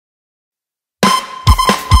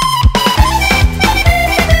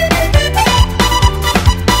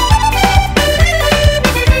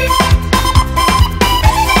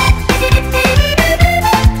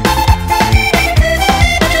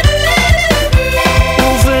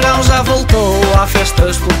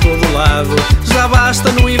ofertas por todo lado. Já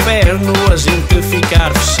basta no inverno a gente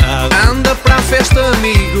ficar fechado. Anda para a festa,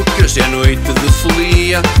 amigo, que hoje é noite de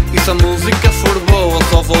folia. E se a música for boa,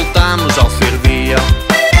 só voltamos ao ser dia.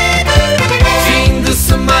 Fim de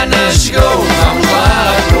semana chegou, vamos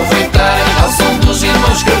lá aproveitar. Ao som dos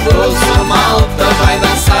Irmãos Cardoso a malta vai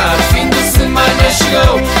dançar. Fim de semana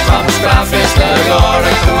chegou, vamos para a festa agora,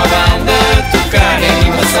 com a banda a tocar,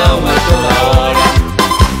 animação a toda hora.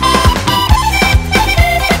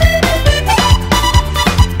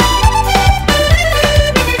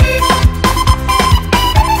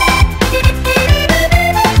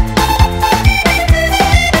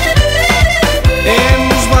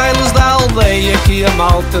 Que a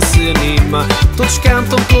malta se anima, todos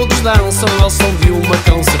cantam, todos dançam ao som de uma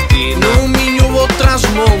concertina. Num Minho ou traz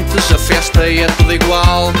montes, a festa é toda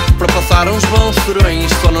igual. Para passar uns bons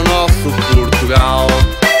serões só no nosso Portugal.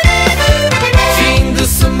 Fim de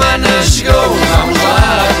semana chegou, vamos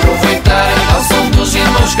lá aproveitar. Ao som dos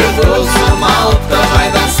Irmãos Cardoso a malta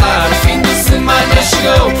vai dançar. Fim de semana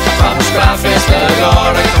chegou, vamos para a festa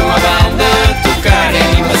agora, com a banda a tocar,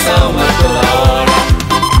 animação a toda hora.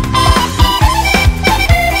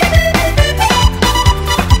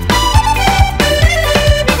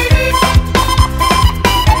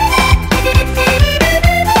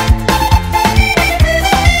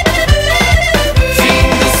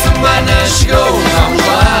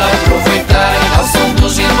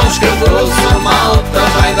 A malta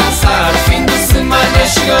vai dançar, fim de semana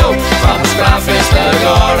chegou. Vamos para a festa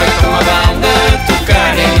agora, com a banda a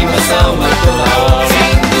tocar, animação a toda hora.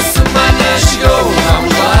 Fim de semana chegou,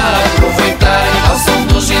 vamos lá aproveitar. Ao som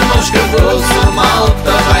dos Irmãos Cardoso a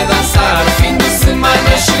malta vai dançar. Fim de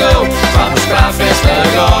semana chegou, vamos para a festa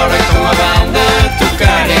agora, com a banda a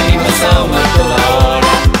tocar, animação a toda hora.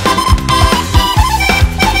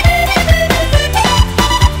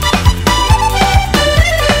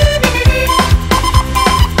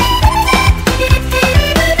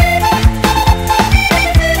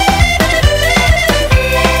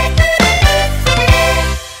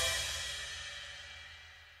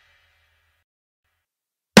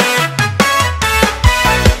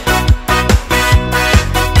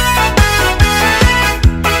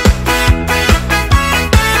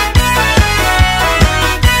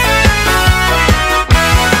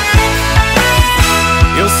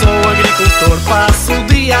 Passo o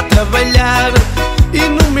dia a trabalhar e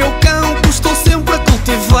no meu campo estou sempre a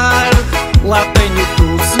cultivar. Lá tenho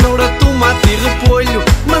tudo, cenoura, tomate e repolho,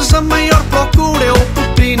 mas a maior procura é o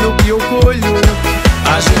pepino que eu colho.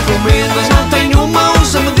 Às encomendas não tenho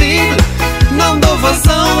mãos a medir, não dou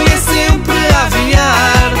vazão e é sempre a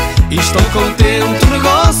aviar. E estou contente, o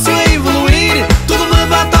negócio a evoluir, tudo me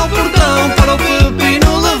bate ao portão para o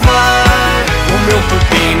pepino levar. O meu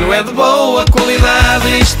pepino é de boa qualidade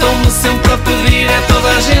e estão-me sempre a pedir, é toda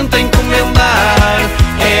a gente a encomendar.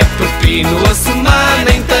 É pepino a semana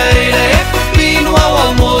inteira, é pepino ao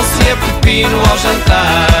almoço e é pepino ao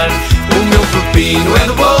jantar. O meu pepino é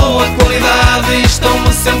de boa qualidade e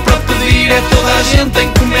estão-me sempre a pedir, é toda a gente a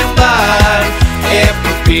encomendar. É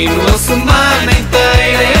pepino a semana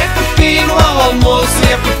inteira, é pepino ao almoço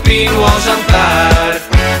e é pepino ao jantar.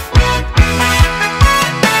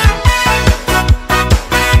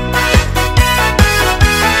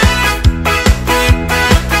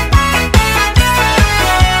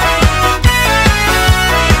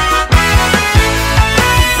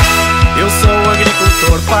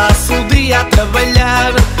 Passo o dia a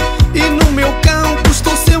trabalhar e no meu campo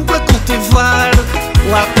estou sempre a cultivar.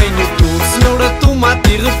 Lá tenho tudo, cenoura,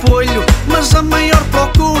 tomate e repolho, mas a maior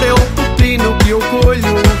procura é o pepino que eu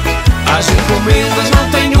colho. Às encomendas não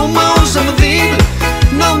tenho mãos a medir,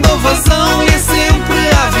 não dou vazão e é sempre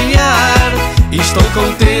a aviar. E estou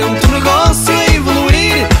contente, o negócio a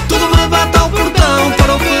evoluir, tudo me bate ao portão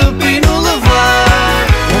para o pepino levar.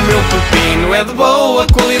 O meu pepino é de boa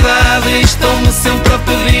qualidade e estão-me sempre a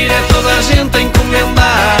pedir, é toda a gente a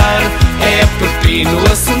encomendar. É pepino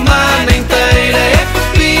a semana inteira, é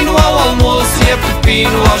pepino ao almoço e é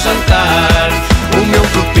pepino ao jantar. O meu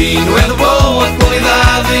pepino é de boa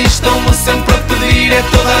qualidade e estão-me sempre a pedir, é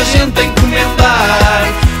toda a gente a encomendar.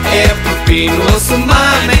 É pepino a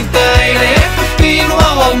semana inteira, é pepino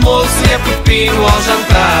ao almoço e é pepino ao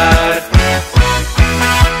jantar.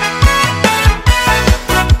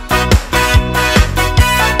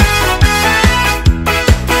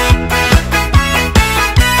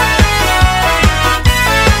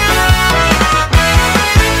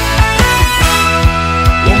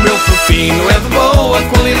 Pepino é de boa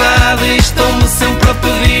qualidade e estão-me sempre a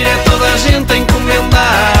pedir, é toda a gente a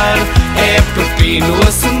encomendar. É pepino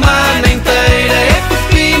a semana inteira, é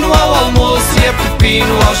pepino ao almoço e é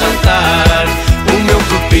pepino ao jantar. O meu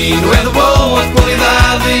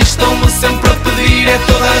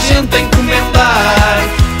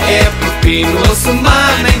a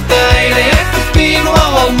semana inteira. É pepino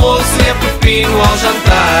ao almoço e é pepino ao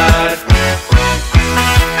jantar.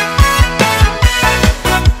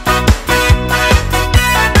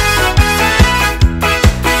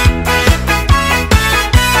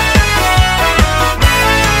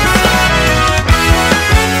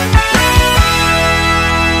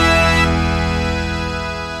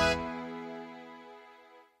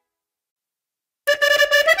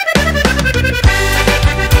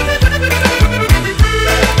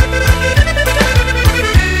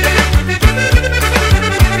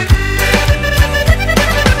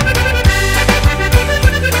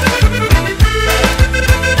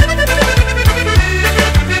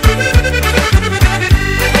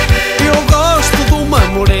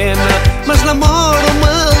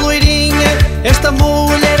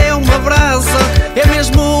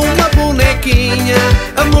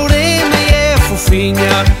 A morena é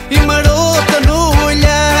fofinha e marota no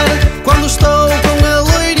olhar. Quando estou com a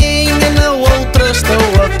loirinha, na outra estou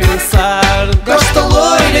a pensar. Gosto da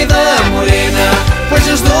loira e da morena, pois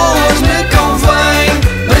as duas me convêm.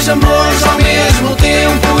 Dois amores ao mesmo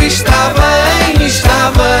tempo, e está bem,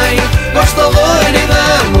 está bem. Gosto da loira e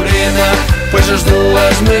da morena, pois as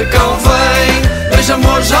duas me convêm. Dois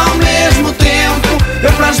amores ao mesmo tempo,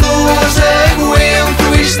 eu para as duas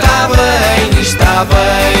aguento. E está bem, está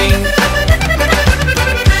bem.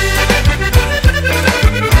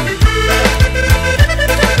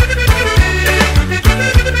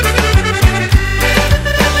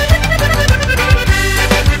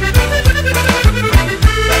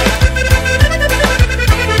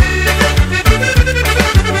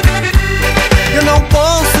 Eu não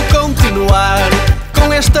posso continuar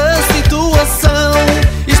com esta situação.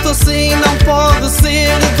 Isto assim não pode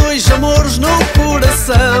ser, dois amores no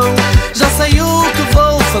coração. Já sei o que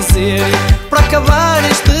vou fazer para acabar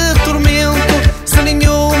este tormento. Se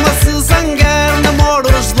nenhuma se zangar, namoro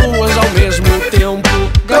as duas ao mesmo tempo.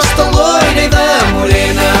 Gosto da loira e da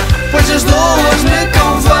morena, pois as duas me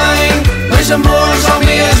convêm. Dois amores ao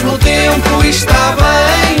mesmo tempo, e está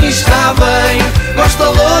bem, está bem. Gosto da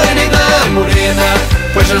loira e da morena,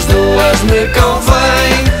 pois as duas me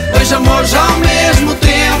convêm. Dois amores ao mesmo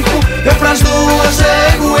tempo, eu para as duas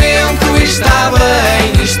aguento. E está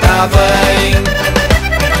bem, está bem.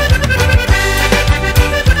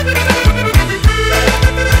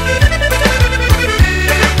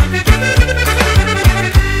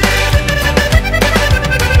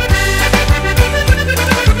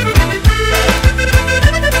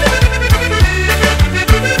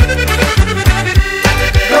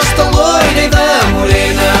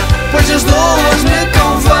 As duas me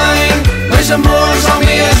convêm. Dois amores ao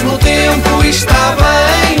mesmo tempo, e está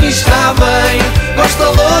bem, está bem. Gosto da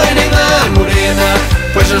loira e da morena,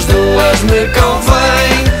 pois as duas me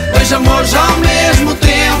convêm. Dois amores ao mesmo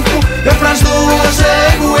tempo, eu para as duas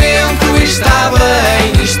aguento. E está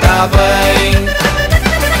bem, está bem.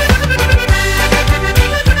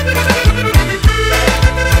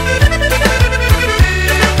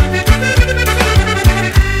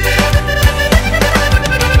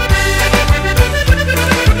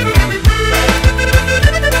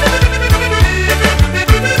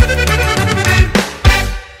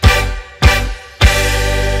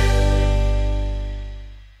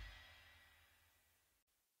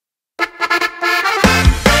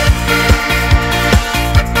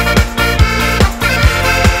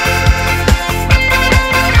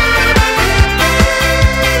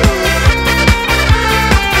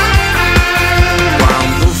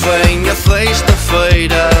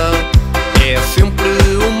 É sempre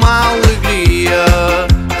uma alegria.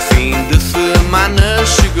 Fim de semana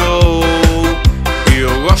chegou.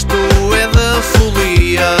 Eu gosto é da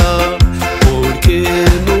folia, porque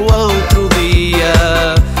no outro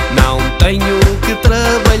dia não tenho que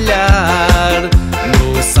trabalhar.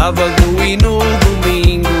 No sábado e no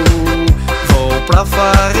domingo vou para a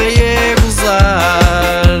farra e é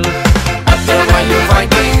gozar. A trabalho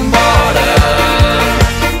vai-te embora,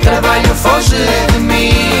 trabalho foge de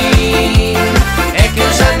mim. É que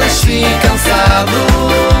eu já nasci cansado,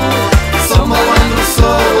 sou malandro,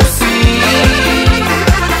 sou assim.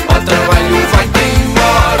 O trabalho vai-te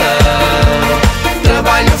embora,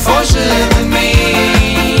 trabalho foge de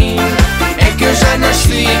mim. É que eu já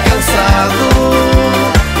nasci cansado,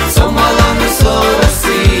 sou malandro, sou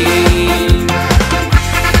assim.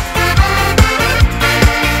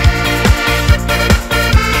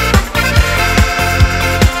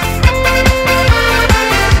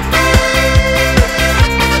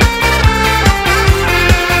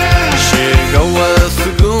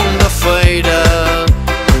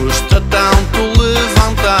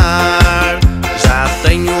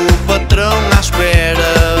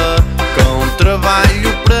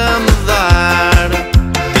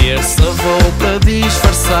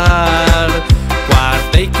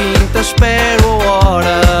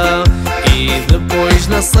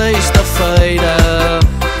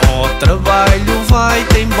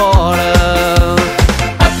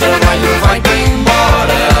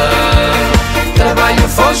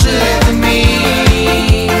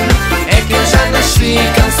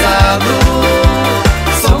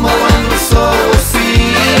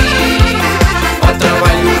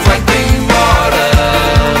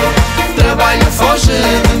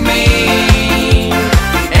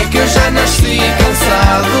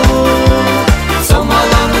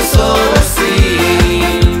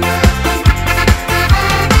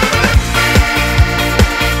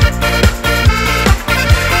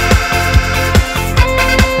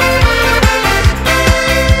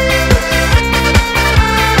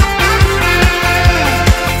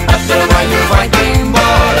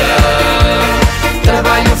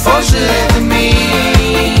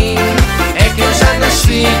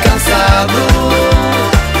 cansado.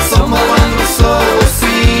 Sou malandro, sou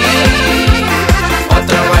assim. Ao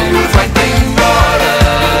trabalho vai-te embora,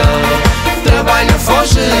 trabalho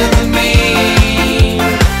foge de mim.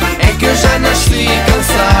 É que eu já nasci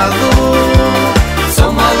cansado.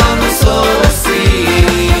 Sou malandro, sou assim.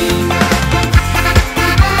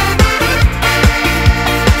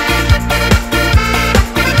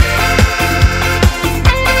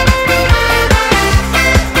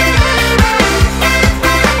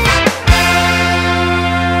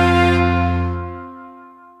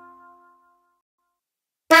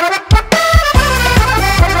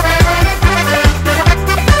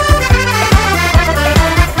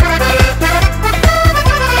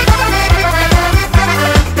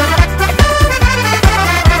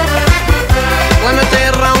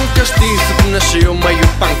 Nasceu meio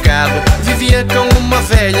pancado, vivia com uma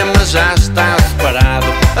velha mas já está separado.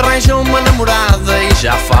 Arranjou uma namorada e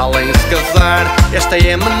já fala em se casar. Esta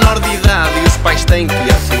é menor de idade e os pais têm que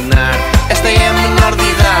assinar. Esta é menor de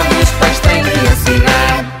idade e os pais têm que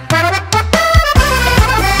assinar.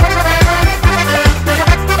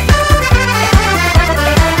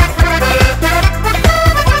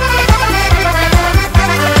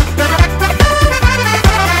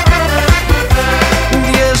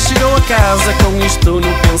 Casa com isto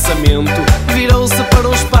no pensamento, virou-se para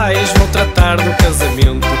os pais, vou tratar do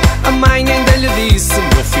casamento. A mãe ainda lhe disse,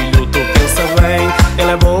 meu filho, tu pensa bem.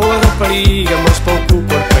 Ela é boa rapariga, mas pouco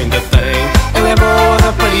corpo ainda tem. Ela é boa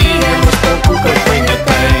rapariga, mas pouco corpo ainda tem.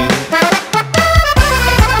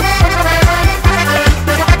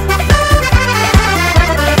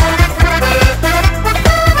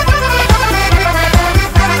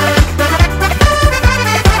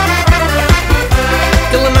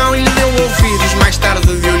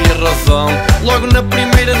 Logo na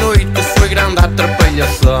primeira noite foi grande a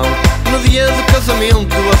atrapalhação. No dia do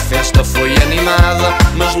casamento a festa foi animada,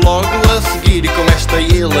 mas logo a seguir com esta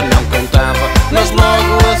ele não contava. Mas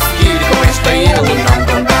logo a seguir com esta ele não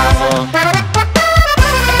contava.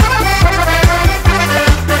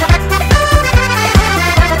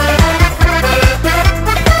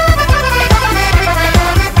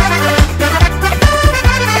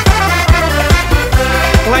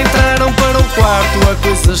 A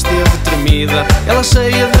coisa esteve tremida, ela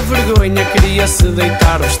cheia de vergonha queria se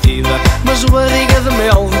deitar vestida. Mas o barriga de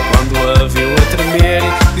mel, quando a viu a tremer,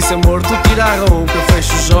 disse amor, tu tira a roupa, eu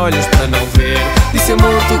fecho os olhos para não ver. Disse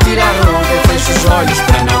amor, tu tira a roupa, eu fecho os olhos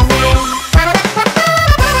para não ver.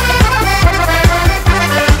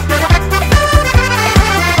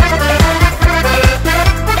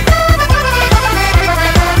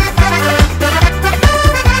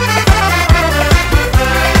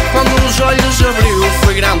 Abriu,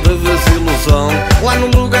 foi grande desilusão. Lá no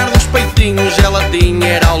lugar dos peitinhos ela tinha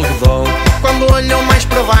era algodão. Quando olhou mais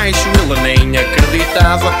para baixo ele nem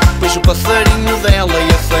acreditava, pois o passarinho dela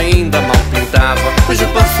esse ainda mal pintava. Pois o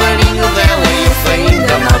passarinho dela esse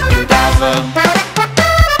ainda mal pintava.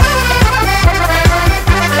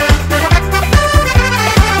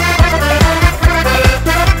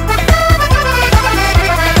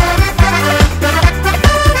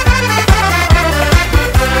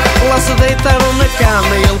 Deitaram na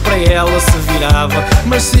cama e ele para ela se virava,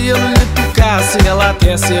 mas se ele lhe tocasse ela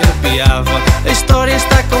até se arrepiava. A história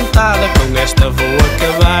está contada, com esta vou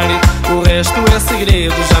acabar. O resto é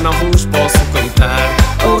segredo, já não vos posso contar.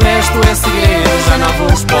 O resto é segredo, já não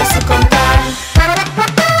vos posso contar.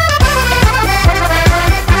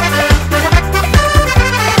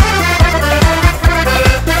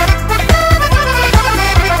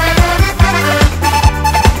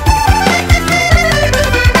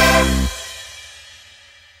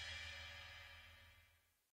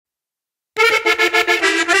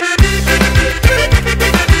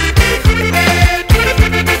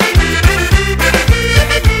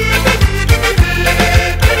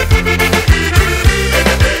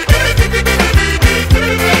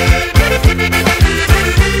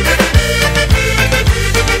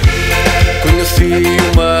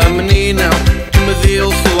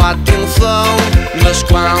 Mas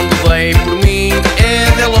quando veio por mim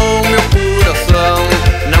é dela o meu coração.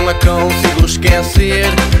 Não a consigo esquecer,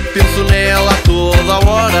 penso nela a toda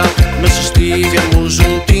hora. Mas se estivermos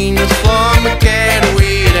juntinhos só me quero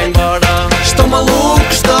ir embora. Estou maluco,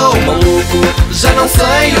 já não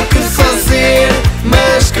sei o que fazer.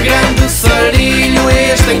 Mas que grande sarilho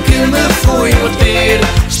este em que me fui meter.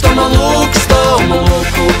 Estou maluco,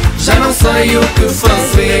 já não sei o que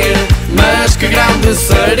fazer. Mas que grande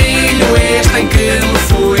sarilho este em que me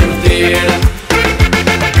fui meter.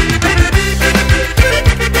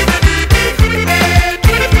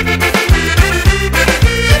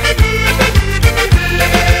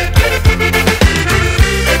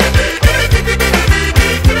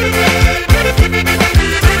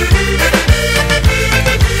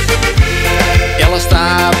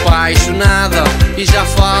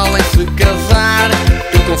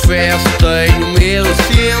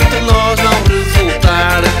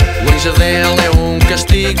 inveja dela é um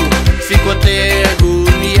castigo, fico até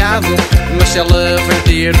agoniado. Mas se ela vem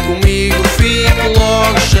ter comigo, fico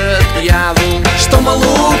logo chateado. Estou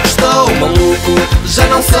maluco, já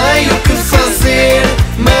não sei o que fazer.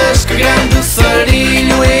 Mas que grande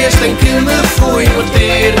sarilho este em que me fui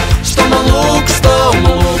meter. Estou maluco,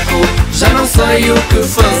 já não sei o que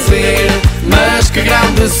fazer. Mas que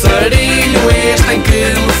grande sarilho este em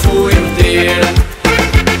que me fui meter.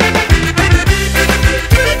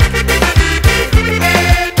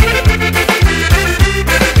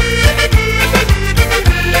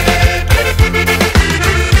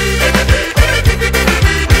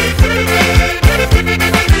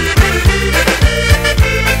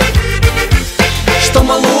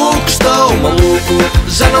 Estou maluco,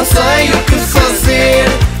 já não sei o que fazer.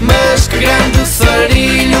 Mas que grande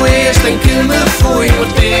sarilho este em que me fui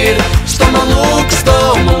meter. Estou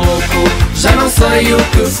maluco, já não sei o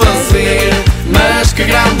que fazer. Mas que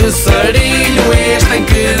grande sarilho este em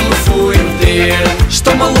que me fui meter.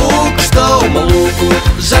 Estou maluco,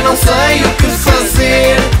 já não sei o que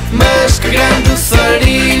fazer. Mas que grande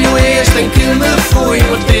sarilho este em que me fui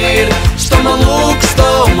meter. Estou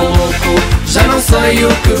maluco, já não sei o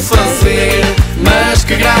que fazer. Mas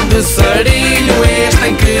que grande sarilho este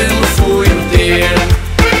em que me fui meter.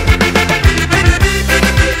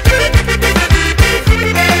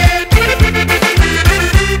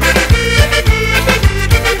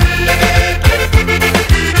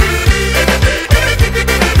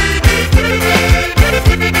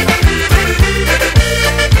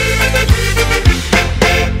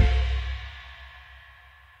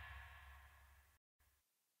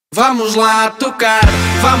 Vamos lá tocar,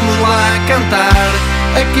 vamos lá cantar.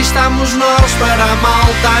 Aqui estamos nós para a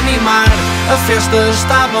malta animar. A festa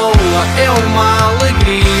está boa, é uma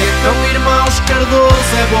alegria. Com Irmãos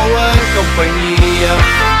Cardoso é boa companhia.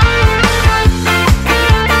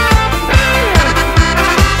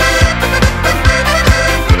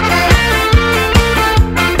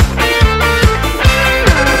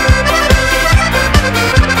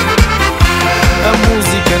 A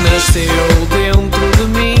música nasceu dentro de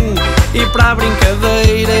mim e para a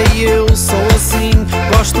brincadeira eu sou assim.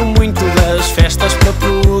 Gosto muito das festas para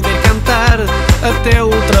poder cantar. Até o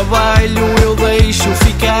trabalho eu deixo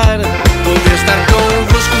ficar. Poder estar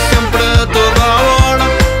convosco sempre a toda hora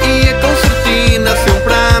e a concertina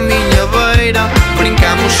sempre à minha beira.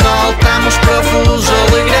 Brincamos, saltamos para vos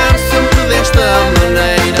alegrar sempre desta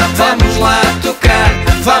maneira. Vamos lá tocar,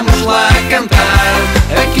 vamos lá cantar.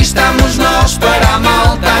 Aqui estamos nós para a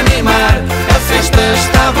malta animar. A festa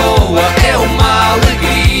está boa, é uma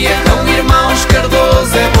alegria. Com Irmãos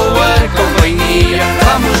Cardoso é boa companhia.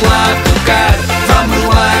 Vamos lá tocar, vamos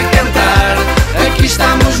lá cantar. Aqui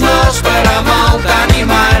estamos nós para a malta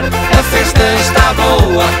animar. A festa está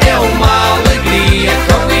boa, é uma alegria.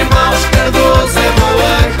 Com Irmãos Cardoso é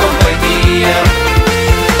boa companhia.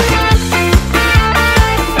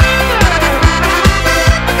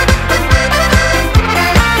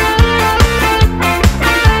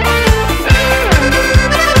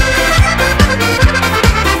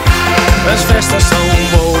 As festas são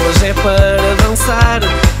boas, é para dançar.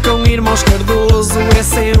 Com Irmãos Cardoso é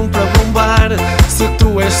sempre a bombar. Se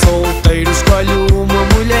tu és solteiro, escolhe uma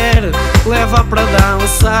mulher. Leva para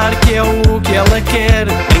dançar, que é o que ela quer.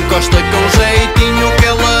 Encosta com jeitinho que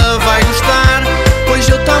ela vai gostar. Pois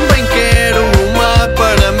eu também quero uma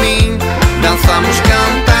para mim. Dançamos,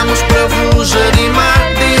 cantamos para vos animar.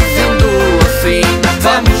 Dizendo assim: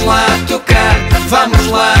 vamos lá tocar, vamos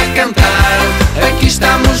lá cantar. Aqui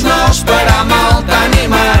estamos nós para a malta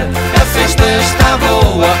animar. A festa está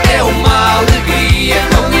boa, é uma alegria.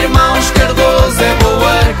 Com Irmãos Cardoso é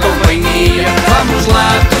boa companhia. Vamos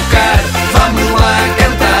lá tocar, vamos lá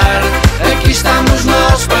cantar. Aqui estamos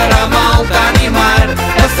nós para a malta animar.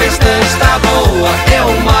 A festa está boa, é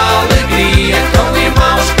uma alegria. Com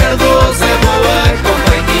Irmãos Cardoso é boa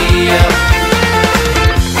companhia.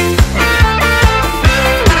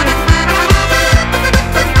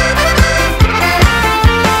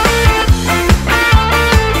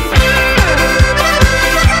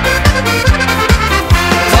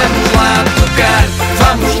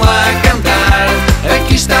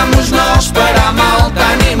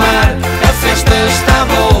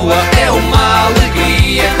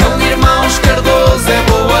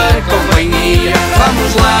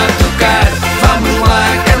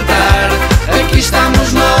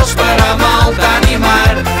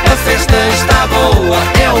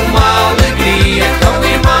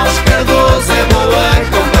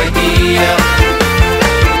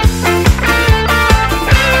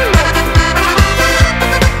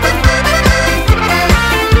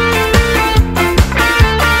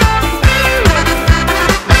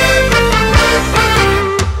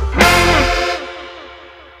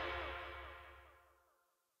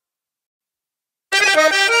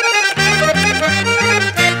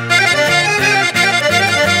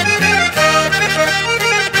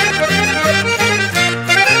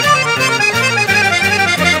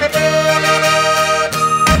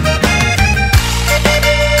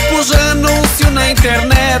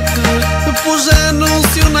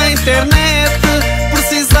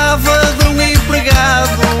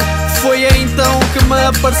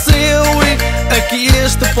 desapareceu aqui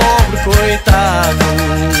este pobre coitado.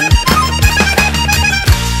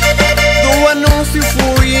 Do anúncio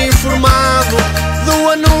fui informado, do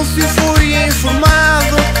anúncio fui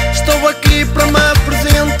informado. Estou aqui para me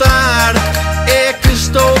apresentar, é que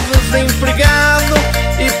estou desempregado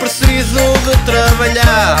e preciso de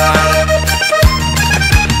trabalhar.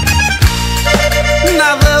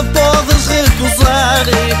 Nada podes recusar,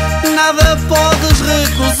 nada podes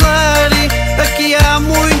recusar. Aqui há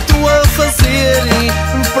muito a fazer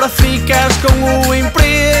para ficares com o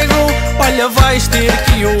emprego. Olha, vais ter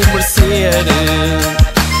que o merecer.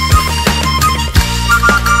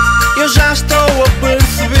 Eu já estou a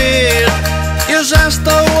perceber, eu já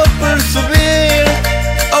estou a perceber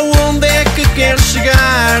aonde é que queres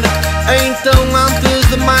chegar. Então, antes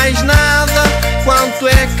de mais nada, quanto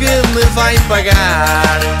é que me vai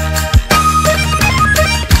pagar?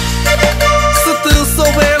 Se te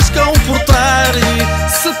souberes comportar,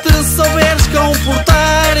 se te souberes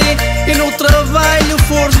comportar e no trabalho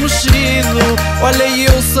fores mexido, olha,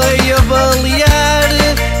 eu sei avaliar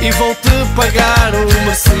e vou-te pagar o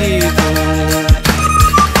merecido.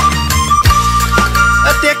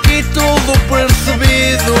 Até aqui tudo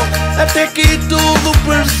percebido, até aqui tudo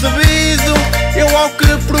percebido. Eu ao que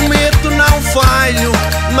prometo não falho,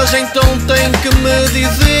 mas então tem que me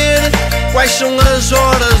dizer quais são as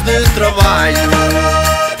horas de trabalho.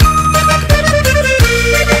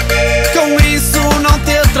 Com isso não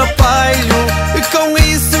te atrapalho, com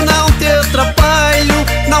isso não te atrapalho.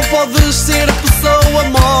 Não podes ser pessoa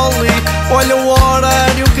mole, olha o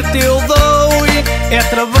horário que te eu dou, é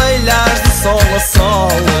trabalhar de sol a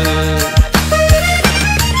sol.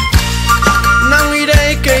 Não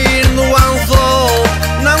irei cair no anzol,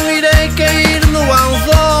 não irei cair no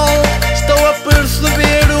anzol. Estou a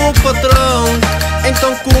perceber o patrão,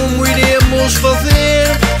 então como iremos fazer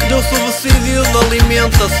do subsídio de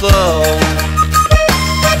alimentação?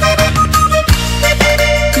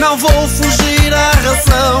 Não vou fugir à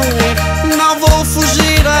razão, não vou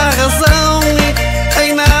fugir à razão.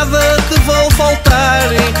 Em nada te vou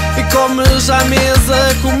faltar, e comes à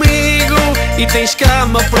mesa comigo e tens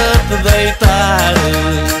cama para te deitar.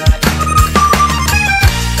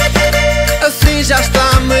 Assim já está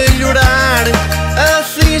a melhorar,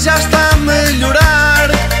 assim já está a melhorar.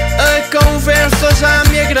 A conversa já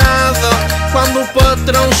me agrada, quando o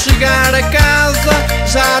patrão chegar a casa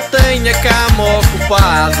já tem a cama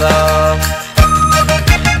ocupada.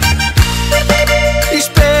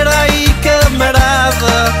 Espera aí,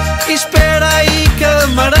 camarada, espera aí,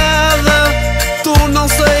 camarada. Tu não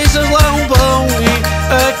sejas lambão,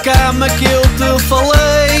 a cama que eu te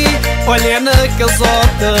falei, olha, é na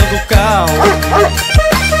casota do cão.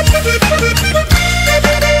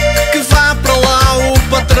 Que vá para lá o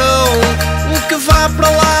patrão, que vá para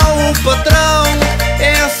lá o patrão.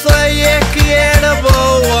 Essa é que era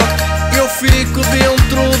boa, eu fico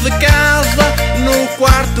dentro de casa, no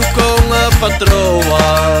quarto com a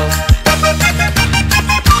patroa.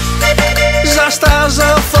 Já estás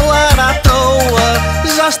a falar à toa,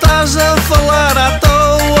 já estás a falar à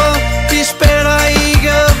toa. Espera aí,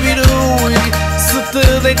 gabirui, se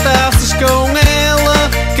te deitasses com ela,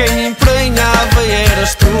 quem emprenhava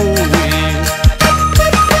eras tu.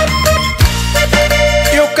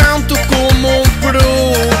 Eu canto como um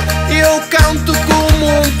peru, eu canto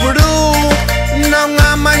como um peru. Não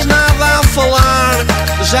há mais nada a falar,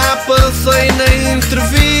 já passei na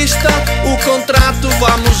entrevista, o contrato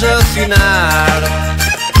vamos assinar.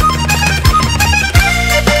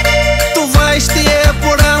 Tu vais-te é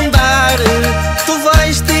por andar, tu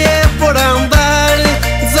vais-te é por andar.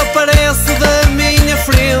 Desaparece da minha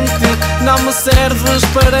frente, não me serves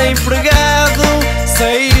para empregado,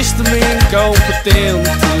 saíste-me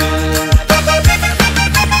incompetente.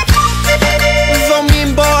 Vão-me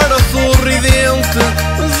embora sorridente,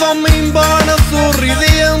 vão-me embora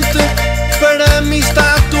sorridente. Para mim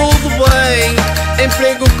está tudo bem,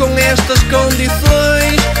 emprego com estas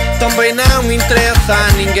condições também não interessa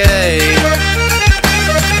a ninguém.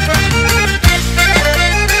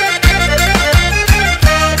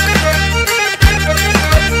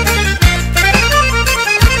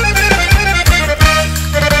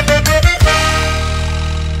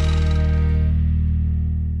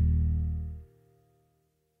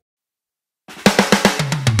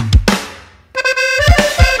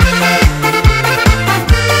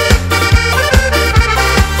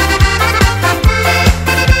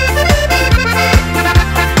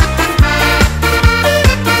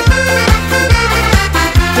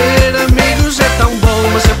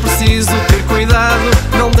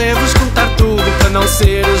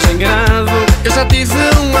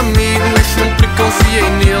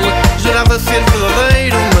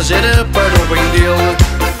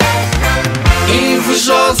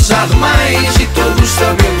 invejosos já demais e todos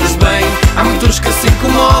sabemos bem. Há muitos que se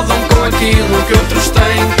incomodam com aquilo que outros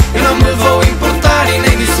têm. Eu não me vou importar e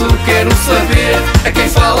nem disso quero saber. A quem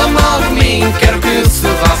fala mal de mim quero que se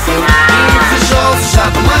vá fora. Invejosos já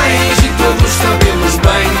demais e todos sabemos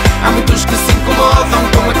bem. Há muitos que se incomodam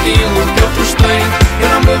com aquilo que outros têm. Eu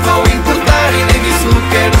não me vou importar e nem disso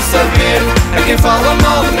quero saber. A quem fala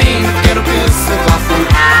mal de mim quero que se vá fora.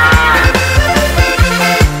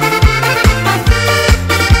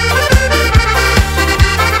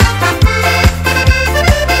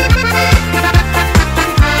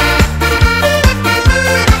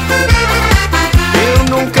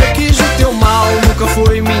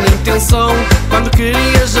 Foi minha intenção. Quando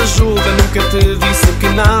querias ajuda nunca te disse que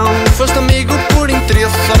não. Foste amigo por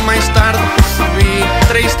interesse, só mais tarde percebi.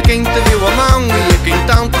 Traíste quem te deu a mão e a quem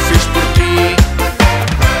tanto fez por ti.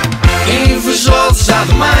 Invejosos já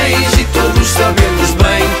demais e todos sabemos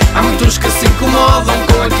bem. Há muitos que se incomodam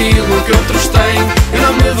com aquilo que outros têm. Eu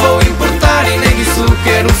não me vou importar e nem disso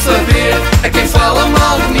quero saber. A quem fala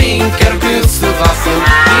mal de mim quero que se vá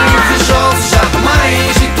fora. Invejosos já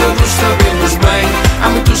demais e todos sabemos bem. Há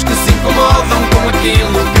muitos que se incomodam com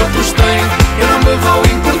aquilo que outros têm. Eu não me vou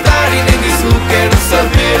importar e nem disso quero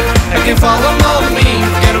saber. A quem fala mal de mim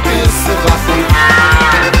quero que se vá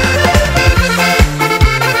fora.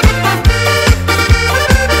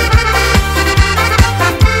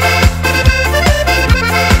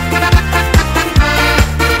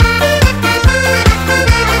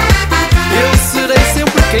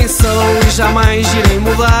 Quem sou e jamais irei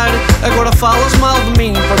mudar. Agora falas mal de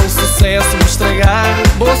mim para o sucesso me estragar.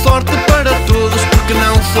 Boa sorte para todos porque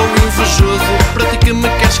não sou invejoso. Para ti que me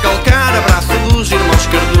queres calcar, abraço dos Irmãos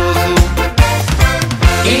Cardoso.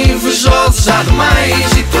 Invejosos já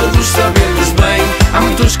demais e todos sabemos bem. Há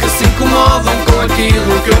muitos que se incomodam com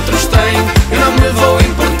aquilo que outros têm. Eu não me vou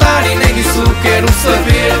importar e nem disso quero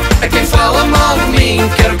saber. A quem fala mal de mim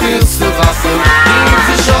quero que se vá fora.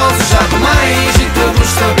 Invejosos já demais e todos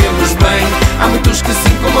sabemos bem. Há muitos que se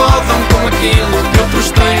incomodam com aquilo que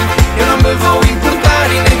outros têm. Eu não me vou importar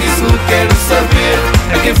e nem disso quero saber.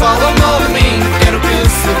 A quem fala mal de mim quero que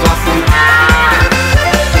se vá fora.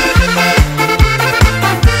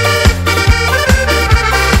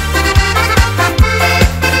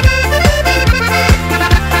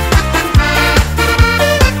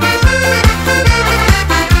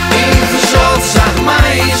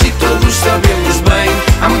 Sabemos bem,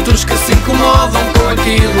 há muitos que se incomodam com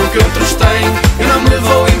aquilo que outros têm. Eu não me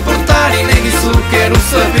vou importar e nem disso quero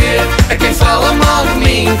saber. A quem fala mal de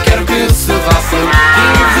mim quero que se vá fora.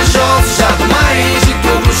 Invejosos já demais e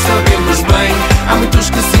todos sabemos bem. Há muitos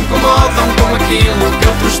que se incomodam com aquilo que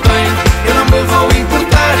outros têm. Eu não me vou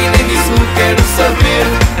importar e nem disso quero saber.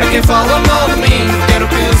 A quem fala mal de mim quero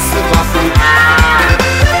que se vá fora.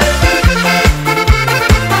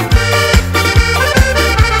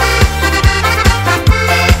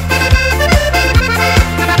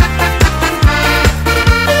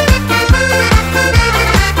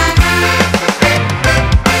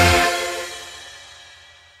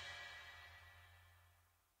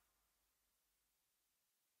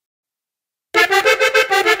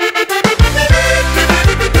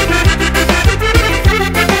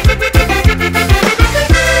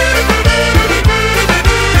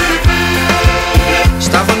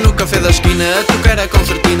 A tocar a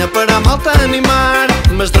concertina para a malta animar.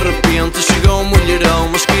 Mas de repente chegou um mulherão,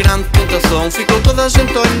 mas que grande tentação, ficou toda a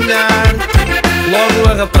gente a olhar. Logo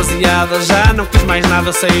a rapaziada já não quis mais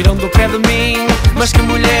nada, saíram do pé de mim. Mas que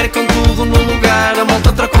mulher com tudo no lugar, a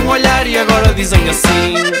malta trocou um olhar e agora dizem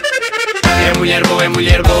assim: é mulher boa, é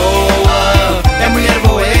mulher boa. É mulher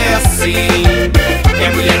boa, é assim. É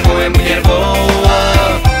mulher boa, é mulher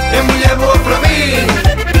boa. É mulher boa pra mim.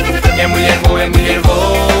 É mulher boa, é mulher boa.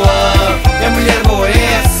 É mulher boa,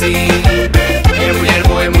 é assim. É mulher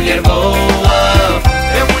boa, é mulher boa.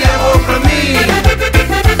 É mulher boa pra mim.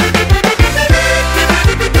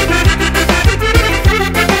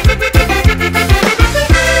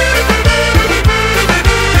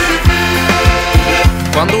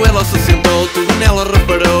 Quando ela se sentou, tudo nela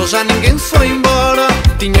reparou. Já ninguém se foi embora.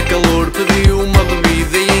 Tinha calor, pediu uma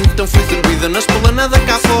bebida e então foi servida na esplanada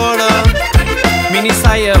cá fora. Mini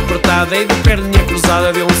saia apertada e de perninha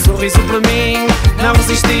cruzada, deu um sorriso para mim. Não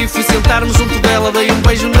resisti, fui sentar-me junto dela, dei um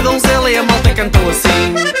beijo na donzela e a malta cantou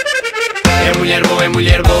assim: é mulher boa, é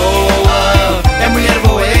mulher boa. É mulher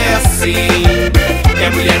boa, é assim. É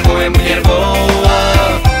mulher boa, é mulher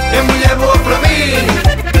boa. É mulher boa pra mim.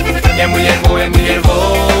 É mulher boa, é mulher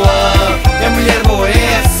boa. É mulher boa,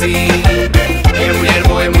 é assim. É mulher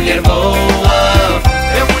boa, é mulher boa.